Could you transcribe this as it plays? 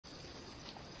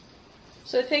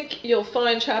So I think you'll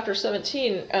find Chapter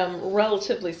 17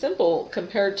 relatively simple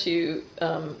compared to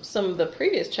some of the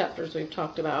previous chapters we've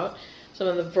talked about, some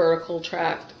of the vertical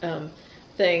tract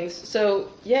things.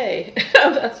 So yay,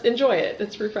 enjoy it.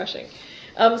 It's refreshing.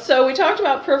 So we talked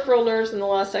about peripheral nerves in the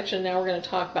last section. Now we're going to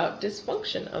talk about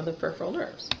dysfunction of the peripheral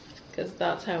nerves, because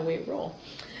that's how we roll.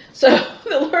 So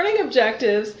the learning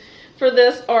objectives for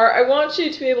this are, I want you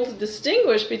to be able to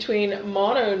distinguish between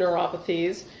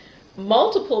mononeuropathies,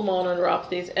 multiple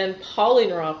mononeuropathies, and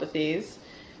polyneuropathies,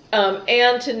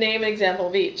 and to name an example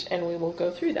of each, and we will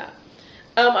go through that.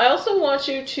 I also want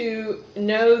you to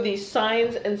know the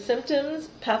signs and symptoms,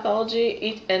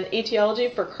 pathology, and etiology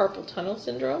for carpal tunnel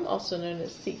syndrome, also known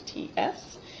as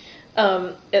CTS.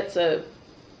 It's a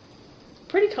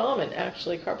pretty common,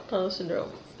 actually. Carpal tunnel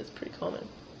syndrome is pretty common.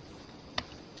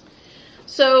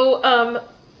 So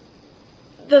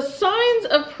the signs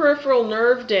of peripheral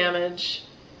nerve damage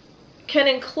can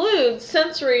include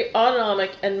sensory,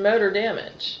 autonomic, and motor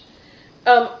damage.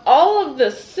 All of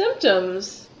the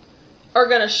symptoms are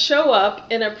going to show up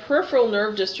in a peripheral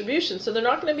nerve distribution. So they're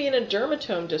not going to be in a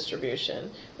dermatome distribution.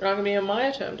 They're not going to be in a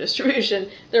myotome distribution.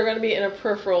 They're going to be in a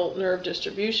peripheral nerve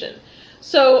distribution.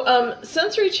 So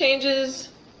sensory changes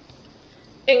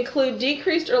include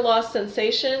decreased or lost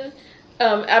sensation,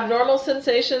 abnormal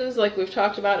sensations like we've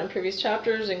talked about in previous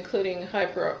chapters, including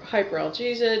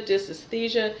hyperalgesia,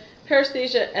 dysesthesia,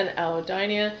 paresthesia, and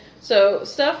allodynia. So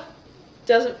stuff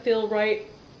doesn't feel right.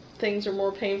 Things are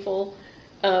more painful.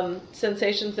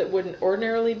 Sensations that wouldn't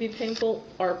ordinarily be painful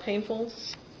are painful.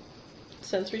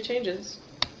 Sensory changes.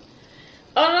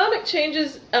 Autonomic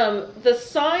changes, the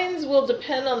signs will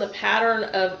depend on the pattern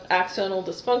of axonal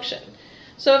dysfunction.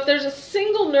 So if there's a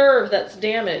single nerve that's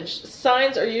damaged,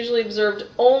 signs are usually observed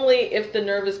only if the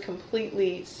nerve is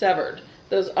completely severed,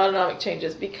 those autonomic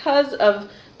changes. Because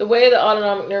of the way the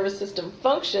autonomic nervous system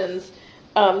functions,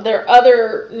 there are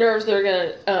other nerves that are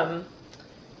going to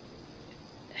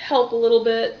help a little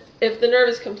bit. If the nerve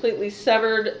is completely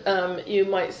severed, you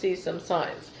might see some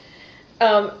signs.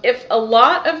 If a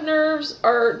lot of nerves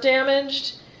are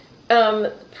damaged,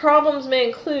 problems may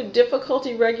include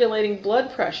difficulty regulating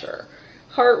blood pressure,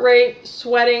 heart rate,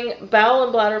 sweating, bowel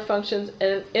and bladder functions,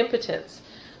 and impotence.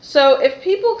 So if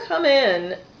people come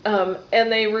in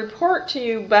and they report to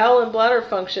you bowel and bladder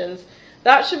functions,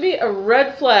 that should be a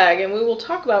red flag, and we will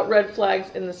talk about red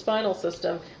flags in the spinal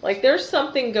system. Like, there's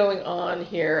something going on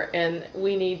here, and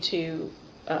we need to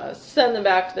send them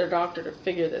back to their doctor to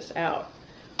figure this out.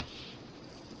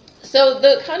 So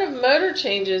the kind of motor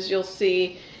changes you'll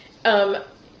see,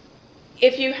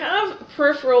 if you have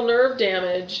peripheral nerve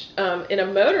damage in a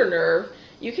motor nerve,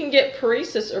 you can get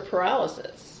paresis or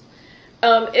paralysis.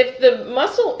 If the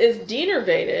muscle is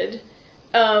denervated,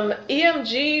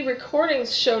 EMG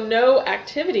recordings show no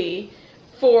activity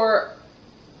for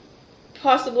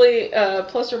possibly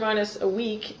plus or minus a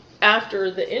week after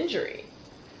the injury.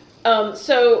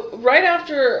 So right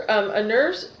after a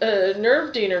nerve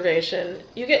denervation,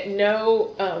 you get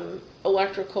no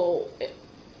electrical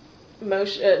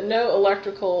motion, no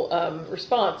electrical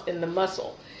response in the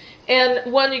muscle.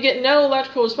 And when you get no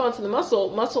electrical response in the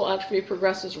muscle atrophy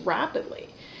progresses rapidly.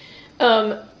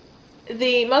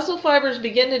 The muscle fibers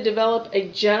begin to develop a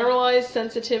generalized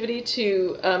sensitivity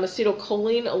to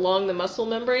acetylcholine along the muscle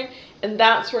membrane, and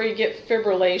that's where you get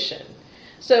fibrillation.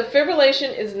 So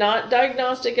fibrillation is not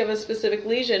diagnostic of a specific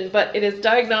lesion, but it is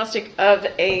diagnostic of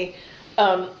a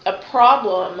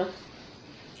problem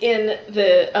in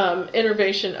the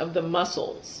innervation of the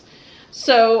muscles.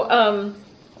 So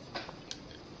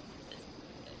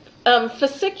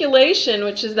fasciculation,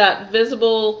 which is that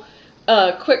visible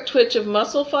quick twitch of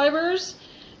muscle fibers,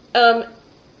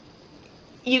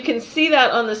 you can see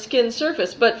that on the skin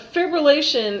surface, but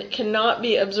fibrillation cannot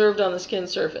be observed on the skin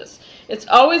surface. It's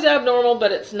always abnormal,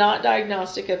 but it's not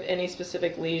diagnostic of any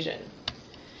specific lesion.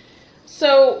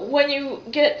 So when you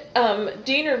get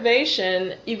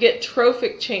denervation, you get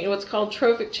trophic change, what's called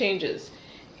trophic changes.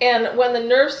 And when the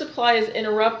nerve supply is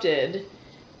interrupted,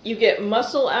 you get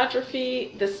muscle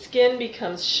atrophy, the skin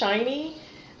becomes shiny,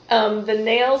 the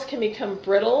nails can become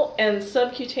brittle, and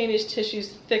subcutaneous tissues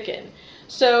thicken.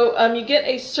 So you get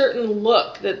a certain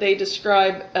look that they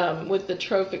describe with the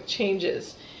trophic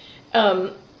changes.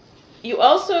 You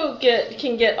also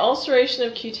can get ulceration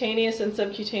of cutaneous and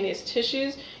subcutaneous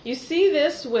tissues. You see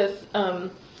this with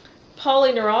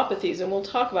polyneuropathies, and we'll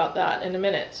talk about that in a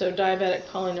minute. So diabetic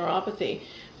polyneuropathy.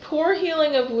 Poor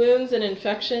healing of wounds and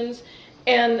infections,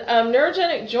 and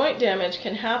neurogenic joint damage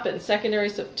can happen, secondary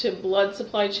to blood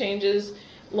supply changes,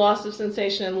 loss of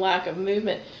sensation, and lack of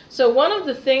movement. So one of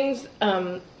the things,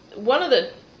 one of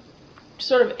the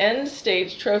sort of end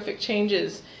stage trophic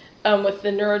changes with the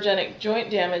neurogenic joint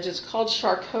damage is called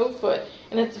Charcot foot,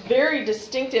 and it's very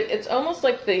distinctive. It's almost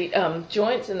like the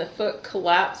joints in the foot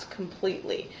collapse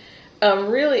completely.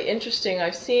 Really interesting.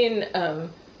 I've seen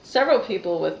several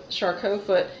people with Charcot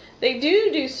foot. They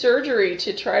do surgery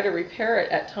to try to repair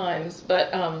it at times,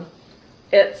 but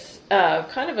it's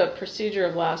kind of a procedure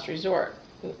of last resort.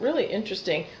 Really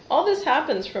interesting. All this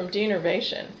happens from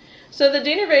denervation. So the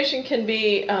denervation can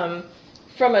be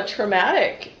from a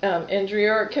traumatic injury,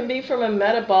 or it can be from a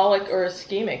metabolic or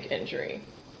ischemic injury.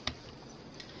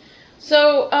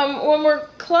 So when we're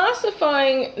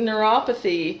classifying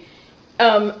neuropathy,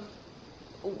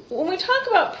 when we talk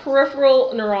about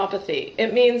peripheral neuropathy,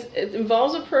 it means it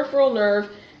involves a peripheral nerve,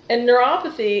 and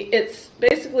neuropathy, it's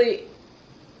basically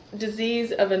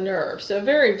disease of a nerve. So a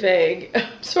very vague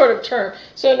sort of term.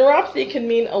 So neuropathy can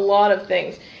mean a lot of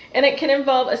things, and it can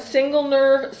involve a single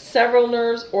nerve, several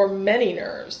nerves, or many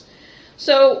nerves.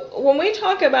 So when we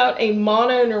talk about a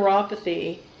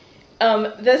mononeuropathy,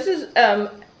 this is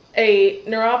a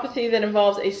neuropathy that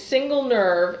involves a single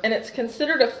nerve, and it's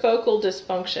considered a focal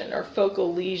dysfunction or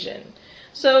focal lesion.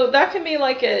 So that can be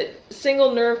like a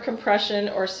single nerve compression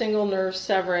or single nerve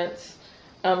severance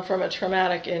from a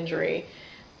traumatic injury.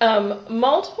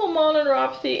 Multiple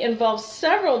mononeuropathy involves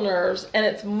several nerves, and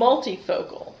it's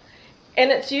multifocal,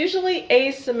 and it's usually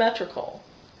asymmetrical,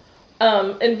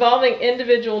 involving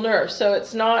individual nerves. So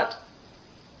it's not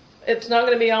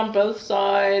going to be on both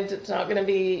sides. It's not going to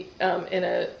be in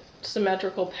a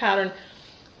symmetrical pattern.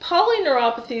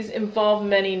 Polyneuropathies involve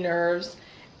many nerves,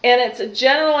 and it's a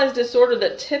generalized disorder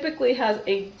that typically has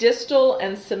a distal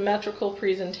and symmetrical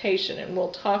presentation, and we'll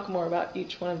talk more about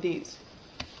each one of these.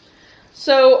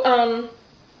 So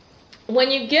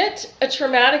when you get a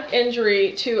traumatic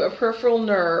injury to a peripheral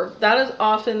nerve, that is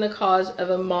often the cause of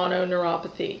a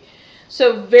mononeuropathy.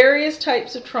 So various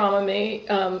types of trauma may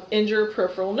injure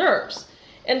peripheral nerves.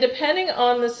 And depending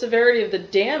on the severity of the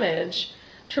damage,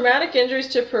 traumatic injuries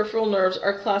to peripheral nerves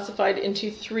are classified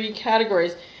into 3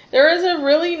 categories. There is a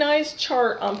really nice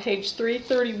chart on page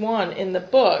 331 in the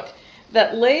book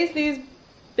that lays these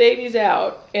babies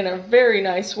out in a very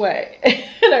nice way,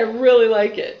 and I really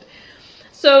like it.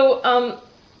 So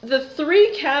the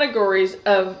 3 categories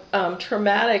of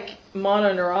traumatic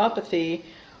mononeuropathy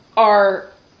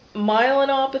are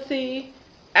myelinopathy,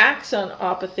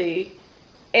 axonopathy,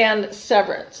 and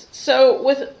severance. So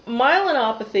with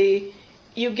myelinopathy,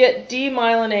 you get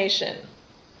demyelination.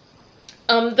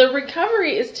 The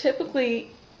recovery is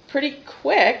typically pretty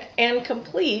quick and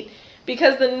complete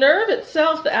because the nerve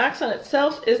itself, the axon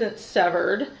itself, isn't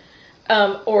severed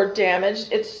or damaged.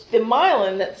 It's the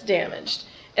myelin that's damaged.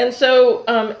 And so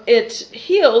it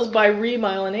heals by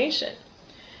remyelination.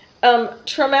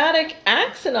 Traumatic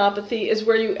axonopathy is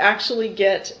where you actually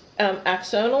get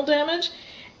axonal damage,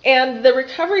 and the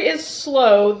recovery is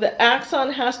slow. The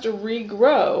axon has to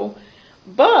regrow,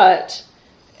 but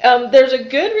there's a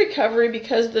good recovery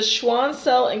because the Schwann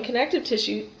cell and connective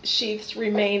tissue sheaths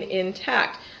remain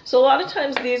intact. So a lot of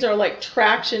times these are like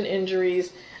traction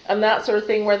injuries, that sort of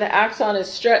thing, where the axon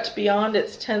is stretched beyond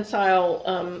its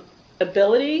tensile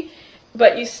ability,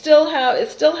 but it still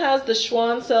has the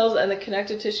Schwann cells and the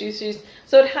connective tissue sheaths,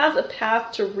 so it has a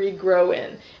path to regrow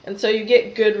in, and so you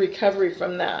get good recovery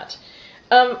from that.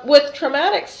 With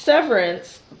traumatic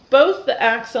severance, both the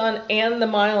axon and the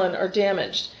myelin are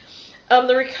damaged.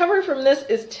 The recovery from this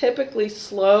is typically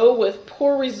slow with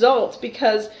poor results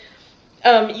because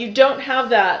you don't have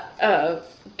that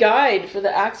guide for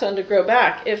the axon to grow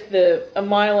back if the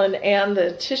myelin and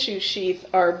the tissue sheath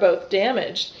are both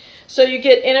damaged. So you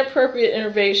get inappropriate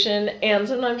innervation, and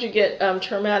sometimes you get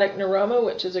traumatic neuroma,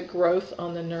 which is a growth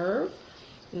on the nerve.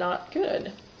 Not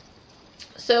good.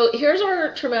 So here's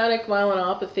our traumatic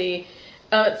myelinopathy.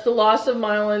 It's the loss of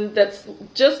myelin that's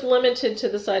just limited to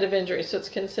the site of injury, so it's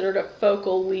considered a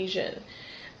focal lesion.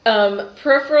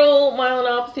 Peripheral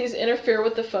myelinopathies interfere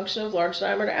with the function of large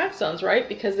diameter axons, right?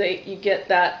 Because you get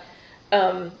that,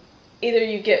 either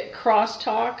you get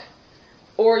crosstalk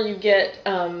or you get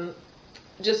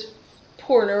just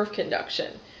poor nerve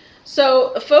conduction.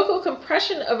 So a focal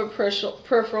compression of a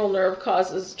peripheral nerve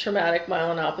causes traumatic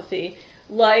myelinopathy,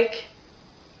 like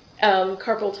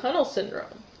carpal tunnel syndrome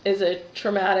is a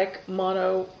traumatic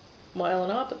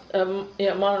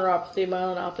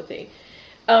mononeuropathy.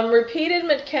 Repeated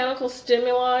mechanical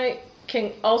stimuli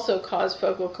can also cause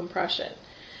focal compression.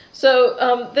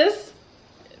 So this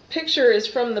picture is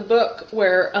from the book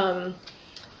where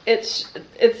it's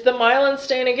the myelin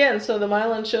stain again, so the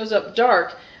myelin shows up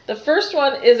dark. The first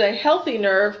one is a healthy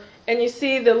nerve, and you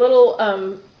see the little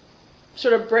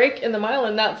sort of break in the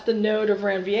myelin. That's the node of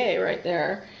Ranvier right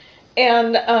there.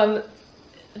 And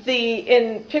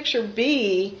in picture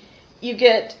B, you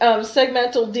get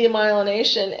segmental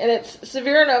demyelination, and it's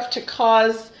severe enough to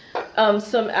cause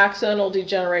some axonal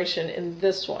degeneration in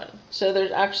this one. So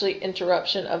there's actually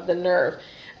interruption of the nerve.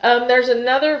 There's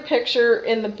another picture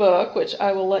in the book, which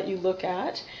I will let you look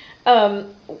at,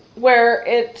 where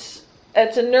it's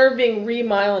a nerve being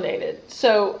remyelinated.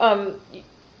 So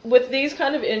with these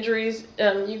kind of injuries,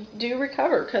 you do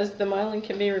recover because the myelin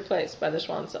can be replaced by the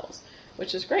Schwann cells,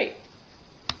 which is great.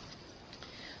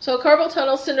 So carpal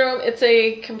tunnel syndrome, it's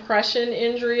a compression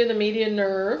injury of the median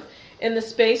nerve in the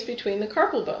space between the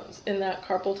carpal bones in that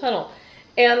carpal tunnel.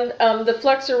 And the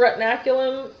flexor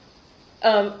retinaculum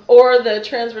or the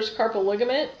transverse carpal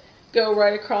ligament go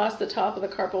right across the top of the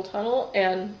carpal tunnel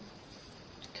and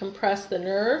compress the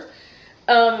nerve.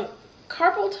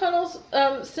 Carpal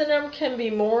tunnel syndrome can be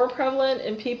more prevalent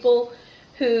in people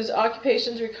whose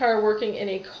occupations require working in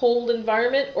a cold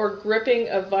environment or gripping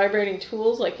of vibrating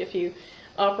tools, like if you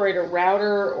operate a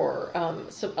router or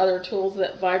some other tools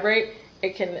that vibrate,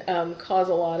 it can cause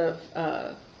a lot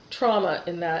of trauma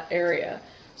in that area.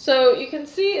 So you can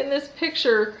see in this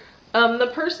picture,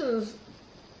 the person's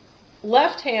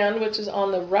left hand, which is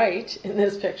on the right in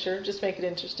this picture, just make it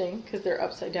interesting because they're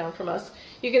upside down from us,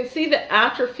 you can see the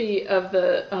atrophy of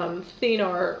the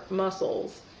thenar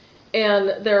muscles,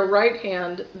 and their right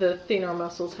hand, the thenar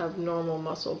muscles have normal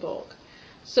muscle bulk.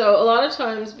 So a lot of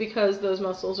times, because those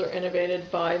muscles are innervated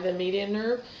by the median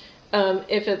nerve,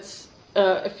 if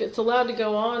it's allowed to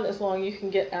go on as long, you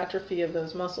can get atrophy of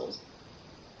those muscles.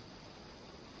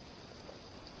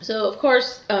 So of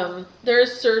course, there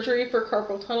is surgery for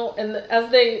carpal tunnel, and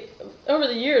over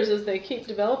the years, as they keep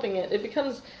developing it, it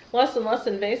becomes less and less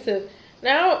invasive.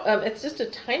 Now it's just a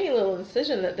tiny little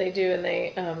incision that they do, and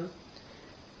they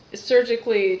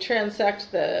surgically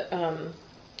transect the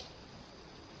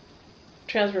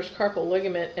transverse carpal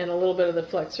ligament and a little bit of the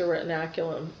flexor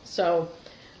retinaculum. So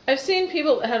I've seen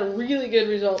people that had really good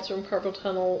results from carpal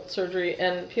tunnel surgery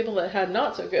and people that had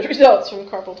not so good results from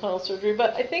carpal tunnel surgery,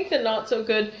 but I think the not so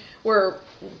good were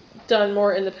done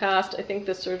more in the past. I think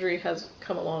the surgery has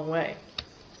come a long way.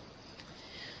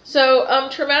 So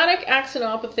traumatic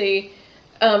axonopathy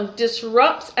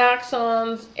disrupts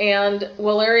axons and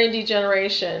Wallerian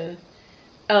degeneration,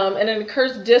 and it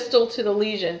occurs distal to the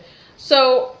lesion.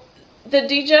 So the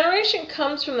degeneration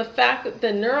comes from the fact that the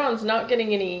neuron's not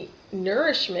getting any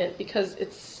nourishment because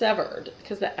it's severed,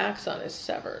 because the axon is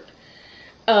severed.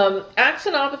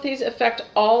 Axonopathies affect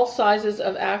all sizes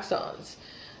of axons.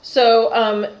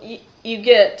 So you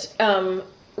get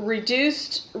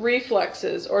reduced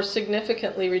reflexes, or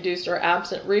significantly reduced or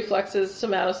absent reflexes,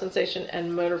 somatosensation,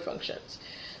 and motor functions.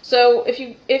 So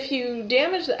if you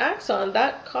damage the axon,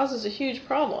 that causes a huge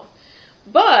problem.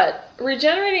 But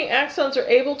regenerating axons are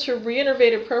able to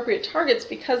reinnervate appropriate targets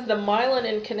because the myelin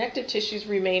and connective tissues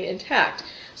remain intact.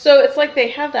 So it's like they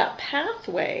have that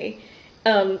pathway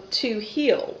to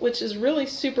heal, which is really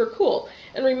super cool.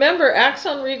 And remember,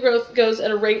 axon regrowth goes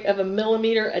at a rate of 1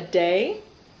 millimeter a day.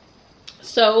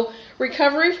 So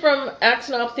recovery from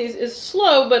axonopathies is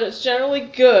slow, but it's generally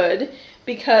good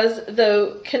because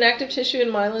the connective tissue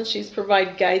and myelin sheaths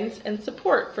provide guidance and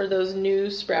support for those new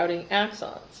sprouting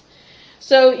axons.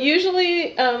 So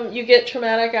usually you get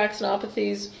traumatic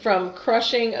axonopathies from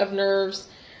crushing of nerves,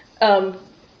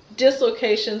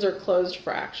 dislocations, or closed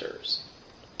fractures.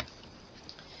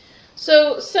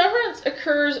 So severance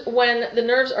occurs when the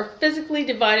nerves are physically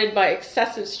divided by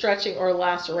excessive stretching or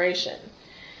laceration.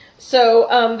 So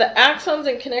the axons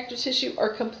and connective tissue are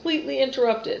completely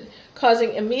interrupted,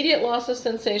 causing immediate loss of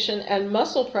sensation and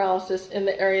muscle paralysis in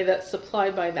the area that's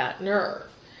supplied by that nerve.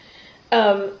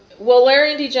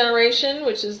 Wallerian degeneration,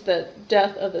 which is the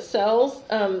death of the cells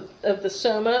of the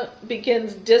soma,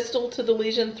 begins distal to the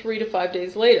lesion 3 to 5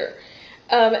 days later.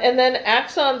 And then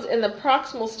axons in the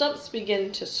proximal stumps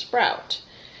begin to sprout.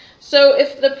 So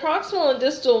if the proximal and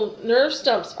distal nerve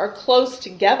stumps are close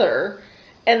together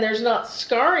and there's not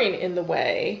scarring in the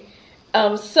way,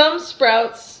 some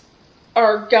sprouts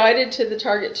are guided to the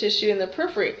target tissue in the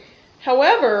periphery.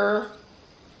 However,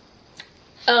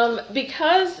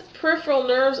 because peripheral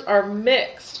nerves are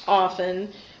mixed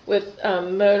often with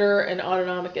motor and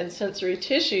autonomic and sensory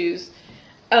tissues,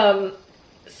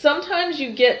 sometimes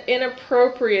you get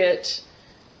inappropriate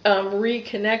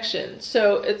reconnection.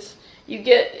 So you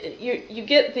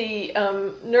get the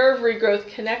nerve regrowth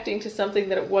connecting to something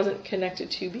that it wasn't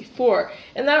connected to before,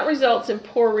 and that results in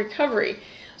poor recovery.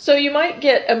 So you might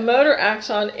get a motor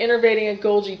axon innervating a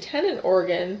Golgi tendon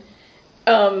organ.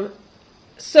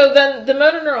 So then the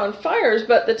motor neuron fires,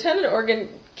 but the tendon organ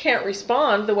can't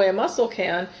respond the way a muscle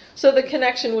can, so the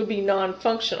connection would be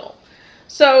non-functional.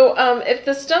 So if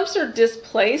the stumps are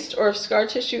displaced or if scar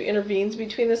tissue intervenes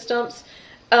between the stumps,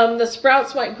 the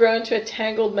sprouts might grow into a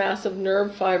tangled mass of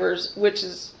nerve fibers, which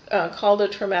is called a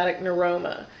traumatic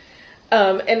neuroma.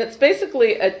 And it's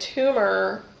basically a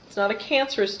tumor. It's not a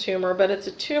cancerous tumor, but it's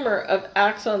a tumor of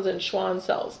axons and Schwann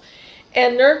cells.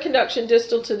 And nerve conduction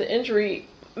distal to the injury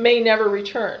may never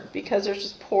return because there's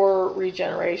just poor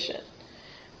regeneration,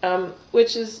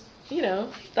 which is, you know,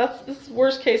 that's the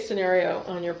worst case scenario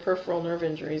on your peripheral nerve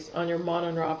injuries, on your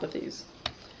mononeuropathies.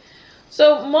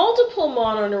 So multiple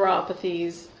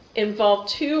mononeuropathies involve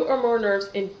two or more nerves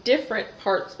in different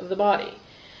parts of the body.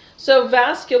 So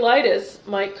vasculitis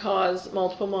might cause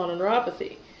multiple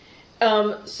mononeuropathy.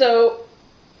 So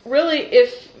really,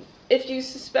 if you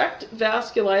suspect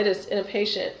vasculitis in a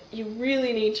patient, you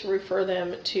really need to refer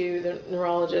them to the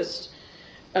neurologist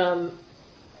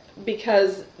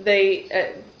because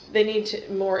they need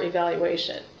more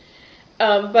evaluation.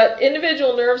 But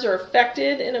individual nerves are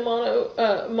affected in a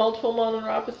multiple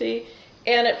mononeuropathy,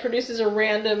 and it produces a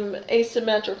random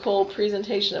asymmetrical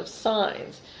presentation of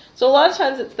signs. So a lot of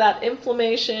times it's that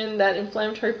inflammation, that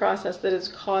inflammatory process that is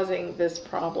causing this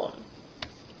problem.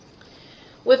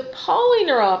 With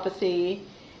polyneuropathy,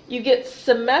 you get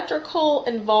symmetrical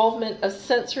involvement of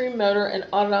sensory, motor, and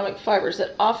autonomic fibers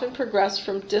that often progress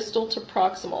from distal to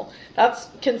proximal. That's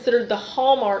considered the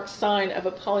hallmark sign of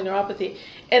a polyneuropathy.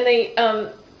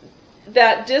 And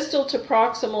that distal to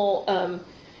proximal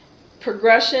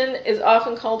progression is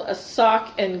often called a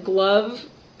sock and glove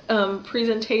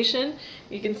presentation.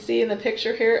 You can see in the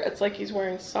picture here, it's like he's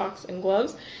wearing socks and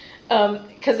gloves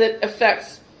because it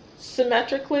affects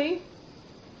symmetrically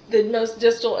the most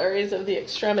distal areas of the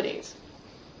extremities.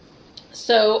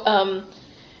 So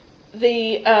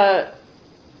the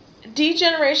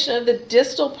degeneration of the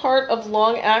distal part of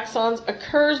long axons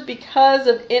occurs because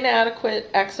of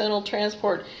inadequate axonal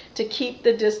transport to keep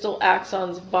the distal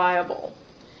axons viable.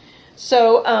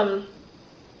 So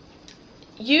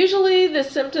usually the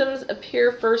symptoms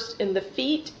appear first in the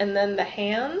feet and then the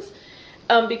hands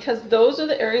because those are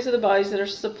the areas of the bodies that are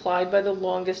supplied by the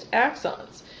longest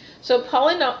axons. So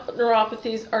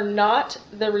polyneuropathies are not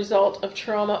the result of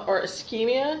trauma or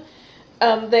ischemia.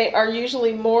 They are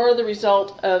usually more the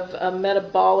result of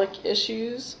metabolic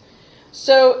issues.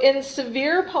 So in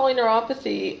severe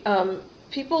polyneuropathy,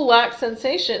 people lack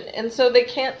sensation, and so they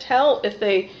can't tell if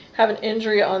they have an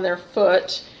injury on their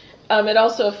foot. It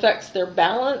also affects their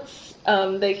balance.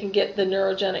 They can get the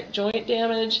neurogenic joint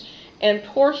damage and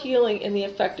poor healing in the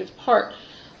affected part.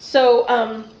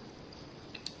 So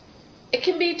it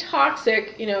can be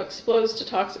toxic, you know, exposed to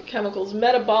toxic chemicals,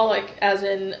 metabolic as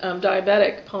in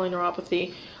diabetic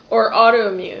polyneuropathy, or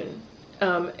autoimmune,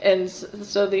 and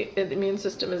so the immune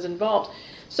system is involved.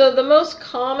 So the most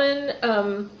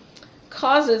common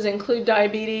causes include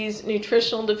diabetes,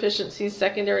 nutritional deficiencies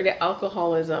secondary to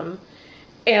alcoholism,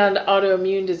 and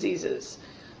autoimmune diseases.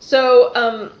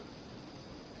 So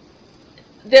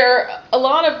there are a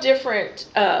lot of different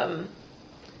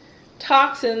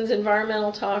toxins,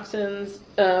 environmental toxins,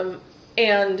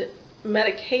 and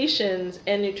medications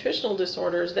and nutritional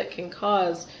disorders that can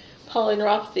cause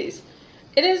polyneuropathies.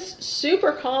 It is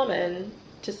super common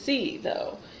to see,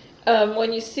 though.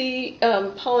 When you see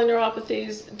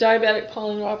polyneuropathies, diabetic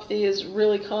polyneuropathy is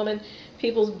really common.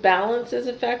 People's balance is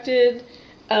affected.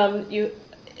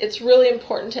 It's really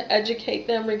important to educate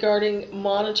them regarding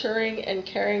monitoring and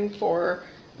caring for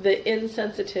the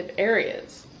insensitive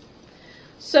areas.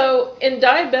 So in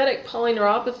diabetic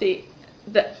polyneuropathy,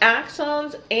 the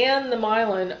axons and the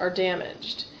myelin are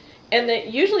damaged, and it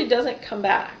usually doesn't come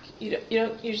back. You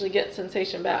don't usually get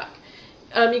sensation back.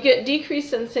 You get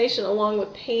decreased sensation along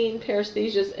with pain,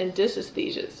 paresthesias, and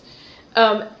dysesthesias.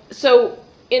 So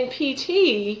in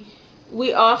PT,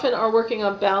 we often are working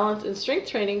on balance and strength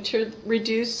training to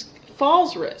reduce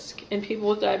falls risk in people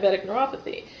with diabetic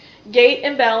neuropathy. Gait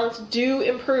and balance do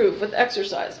improve with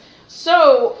exercise.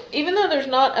 So even though there's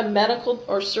not a medical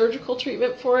or surgical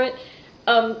treatment for it,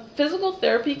 physical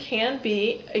therapy can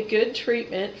be a good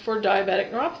treatment for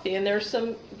diabetic neuropathy, and there's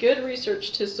some good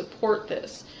research to support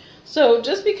this. So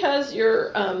just because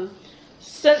your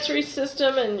sensory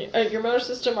system and your motor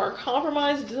system are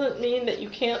compromised doesn't mean that you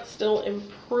can't still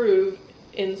improve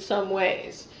in some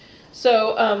ways.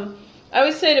 So I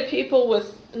always say to people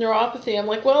with neuropathy, I'm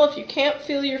like, well, if you can't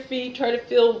feel your feet, try to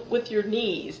feel with your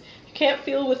knees. If you can't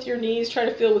feel with your knees, try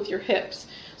to feel with your hips.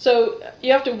 So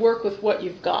you have to work with what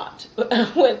you've got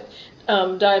with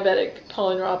diabetic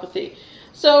polyneuropathy.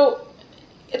 So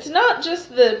it's not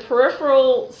just the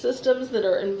peripheral systems that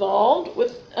are involved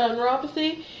with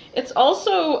neuropathy. It's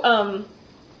also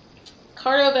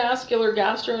cardiovascular,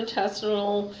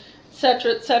 gastrointestinal,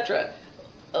 etc., etc.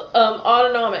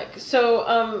 autonomic.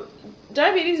 So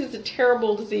diabetes is a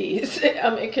terrible disease.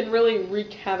 It can really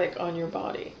wreak havoc on your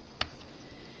body.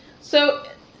 So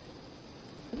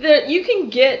you can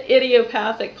get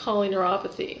idiopathic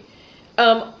polyneuropathy.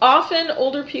 Often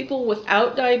older people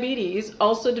without diabetes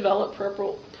also develop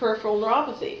peripheral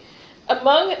neuropathy.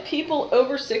 Among people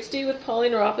over 60 with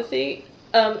polyneuropathy,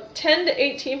 10 to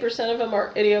 18% of them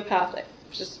are idiopathic,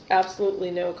 just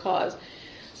absolutely no cause.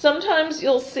 Sometimes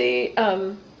you'll see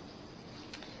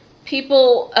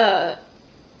people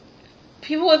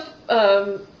with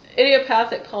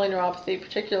idiopathic polyneuropathy,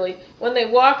 particularly when they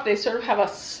walk, they sort of have a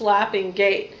slapping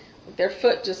gait. Their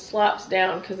foot just slaps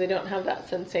down because they don't have that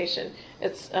sensation.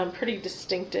 It's a pretty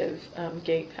distinctive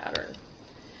gait pattern.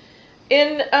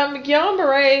 In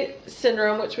Guillain-Barré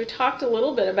syndrome, which we talked a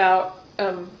little bit about,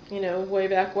 way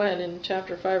back when in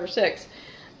chapter 5 or 6,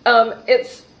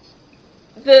 it's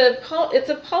a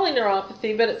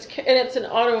polyneuropathy, but it's an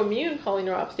autoimmune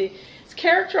polyneuropathy. It's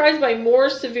characterized by more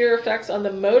severe effects on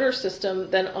the motor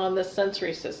system than on the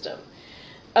sensory system,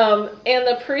 and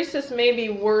the paresis may be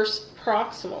worse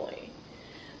proximally.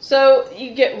 So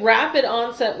you get rapid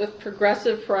onset with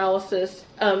progressive paralysis.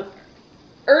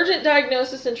 Urgent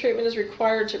diagnosis and treatment is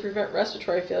required to prevent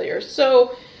respiratory failure.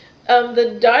 So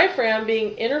the diaphragm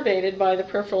being innervated by the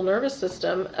peripheral nervous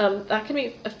system, that can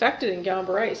be affected in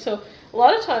Guillain-Barré. So a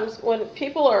lot of times when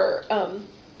people are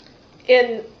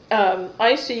in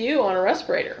ICU on a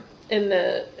respirator in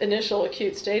the initial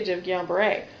acute stage of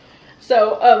Guillain-Barré.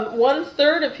 So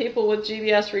 1/3 of people with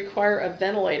GBS require a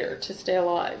ventilator to stay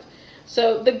alive.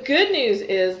 So the good news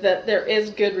is that there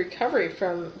is good recovery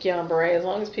from Guillain-Barré. As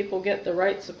long as people get the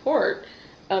right support,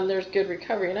 there's good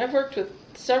recovery. And I've worked with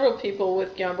several people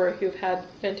with Guillain-Barré who've had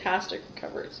fantastic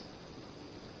recoveries.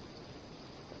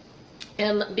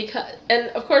 And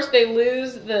of course they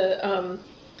lose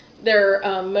their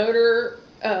motor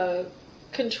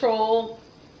control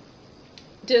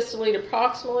distally to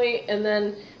proximally, and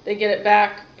then they get it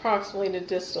back proximally to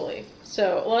distally.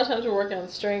 So a lot of times we're working on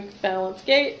strength, balance,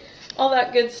 gait, all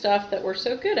that good stuff that we're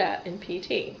so good at in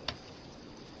PT.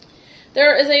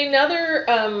 There is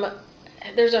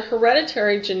there's a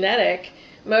hereditary genetic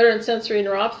motor and sensory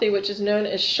neuropathy, which is known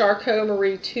as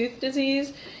Charcot-Marie-Tooth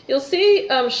disease. You'll see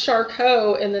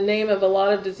Charcot in the name of a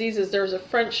lot of diseases. There was a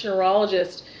French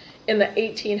neurologist in the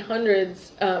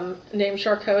 1800s named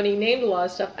Charcot, and he named a lot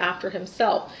of stuff after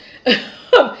himself.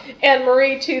 And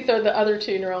Marie-Tooth are the other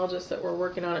two neurologists that were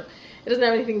working on it. It doesn't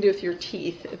have anything to do with your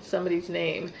teeth. It's somebody's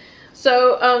name.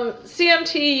 So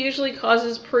CMT usually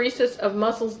causes paresis of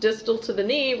muscles distal to the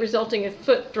knee, resulting in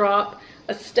foot drop,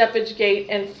 a steppage gait,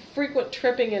 and frequent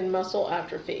tripping and muscle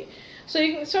atrophy. So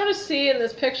you can sort of see in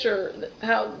this picture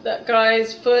how that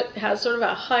guy's foot has sort of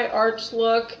a high arch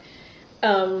look.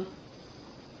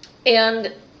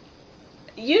 And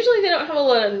usually they don't have a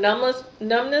lot of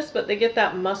numbness, but they get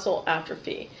that muscle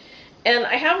atrophy. And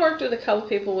I have worked with a couple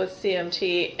people with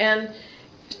CMT, and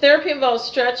therapy involves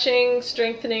stretching,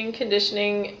 strengthening,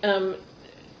 conditioning,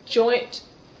 joint,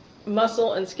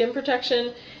 muscle, and skin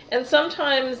protection, and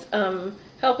sometimes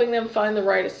helping them find the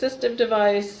right assistive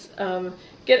device.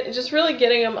 Just really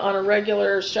getting them on a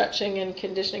regular stretching and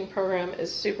conditioning program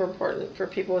is super important for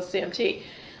people with CMT.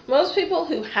 Most people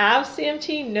who have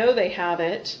CMT know they have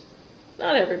it.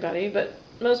 Not everybody, but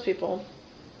most people,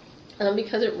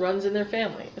 because it runs in their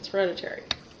family. It's hereditary.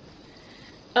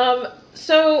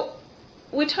 So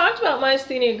we talked about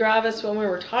myasthenia gravis when we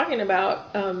were talking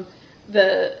about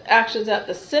the actions at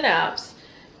the synapse.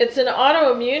 It's an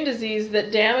autoimmune disease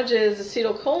that damages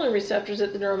acetylcholine receptors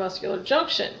at the neuromuscular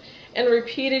junction, and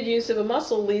repeated use of a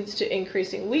muscle leads to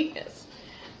increasing weakness.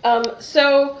 With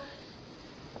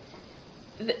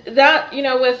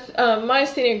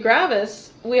myasthenia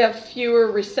gravis, we have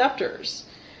fewer receptors.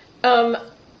 The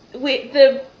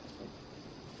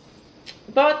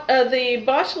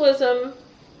botulism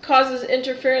causes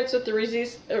interference with the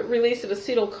release of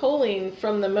acetylcholine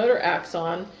from the motor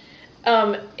axon.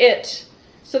 It's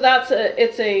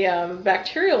a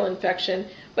bacterial infection,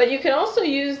 but you can also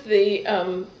use the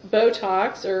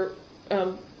Botox or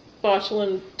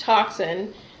botulinum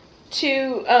toxin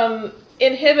to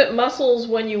inhibit muscles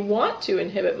when you want to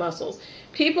inhibit muscles.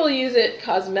 People use it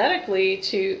cosmetically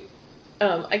to,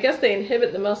 I guess they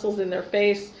inhibit the muscles in their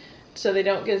face so they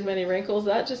don't get as many wrinkles.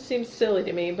 That just seems silly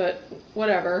to me, but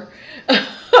whatever.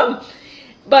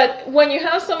 But when you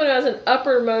have someone who has an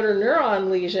upper motor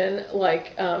neuron lesion,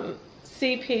 like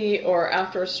CP or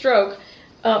after a stroke,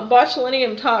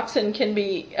 botulinum toxin can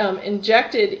be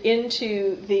injected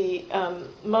into the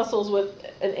muscles with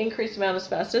an increased amount of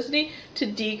spasticity to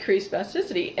decrease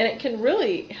spasticity, and it can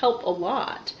really help a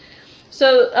lot.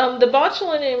 So the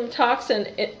botulinum toxin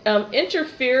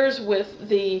interferes with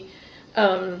the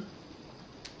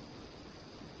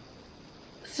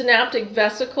synaptic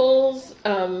vesicles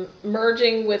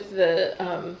merging with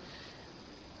the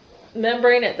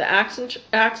membrane at the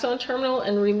axon terminal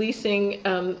and releasing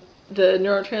the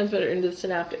neurotransmitter into the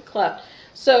synaptic cleft.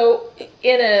 So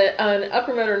in an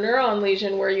upper motor neuron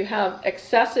lesion where you have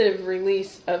excessive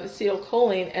release of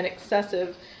acetylcholine and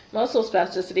excessive muscle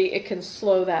spasticity, it can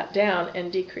slow that down and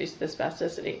decrease the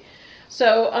spasticity.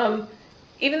 So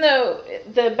even though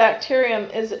the bacterium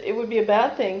it would be a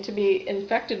bad thing to be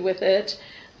infected with it,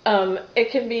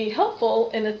 it can be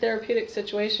helpful in a therapeutic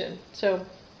situation. So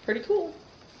pretty cool.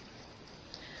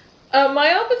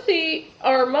 Myopathy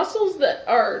are muscles that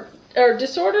are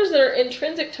disorders that are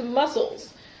intrinsic to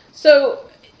muscles. So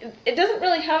it doesn't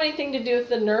really have anything to do with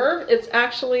the nerve. It's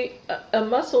actually a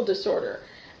muscle disorder.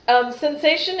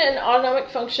 Sensation and autonomic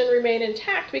function remain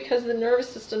intact because the nervous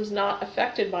system is not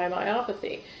affected by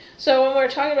myopathy. So when we're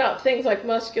talking about things like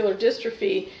muscular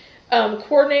dystrophy,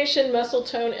 coordination, muscle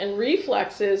tone, and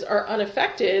reflexes are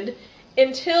unaffected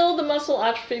until the muscle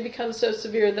atrophy becomes so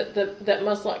severe that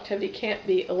muscle activity can't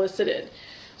be elicited.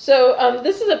 So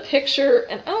this is a picture,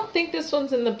 and I don't think this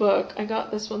one's in the book. I got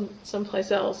this one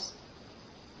someplace else.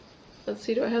 Let's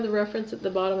see, do I have the reference at the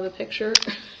bottom of the picture?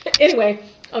 Anyway,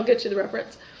 I'll get you the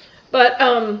reference. But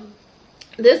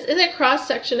this is a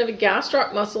cross-section of a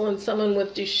gastroc muscle in someone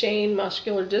with Duchenne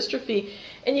muscular dystrophy.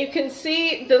 And you can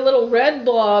see the little red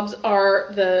blobs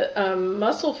are the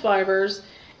muscle fibers,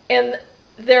 and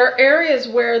there are areas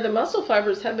where the muscle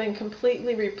fibers have been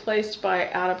completely replaced by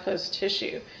adipose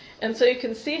tissue. And so you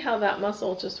can see how that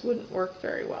muscle just wouldn't work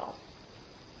very well.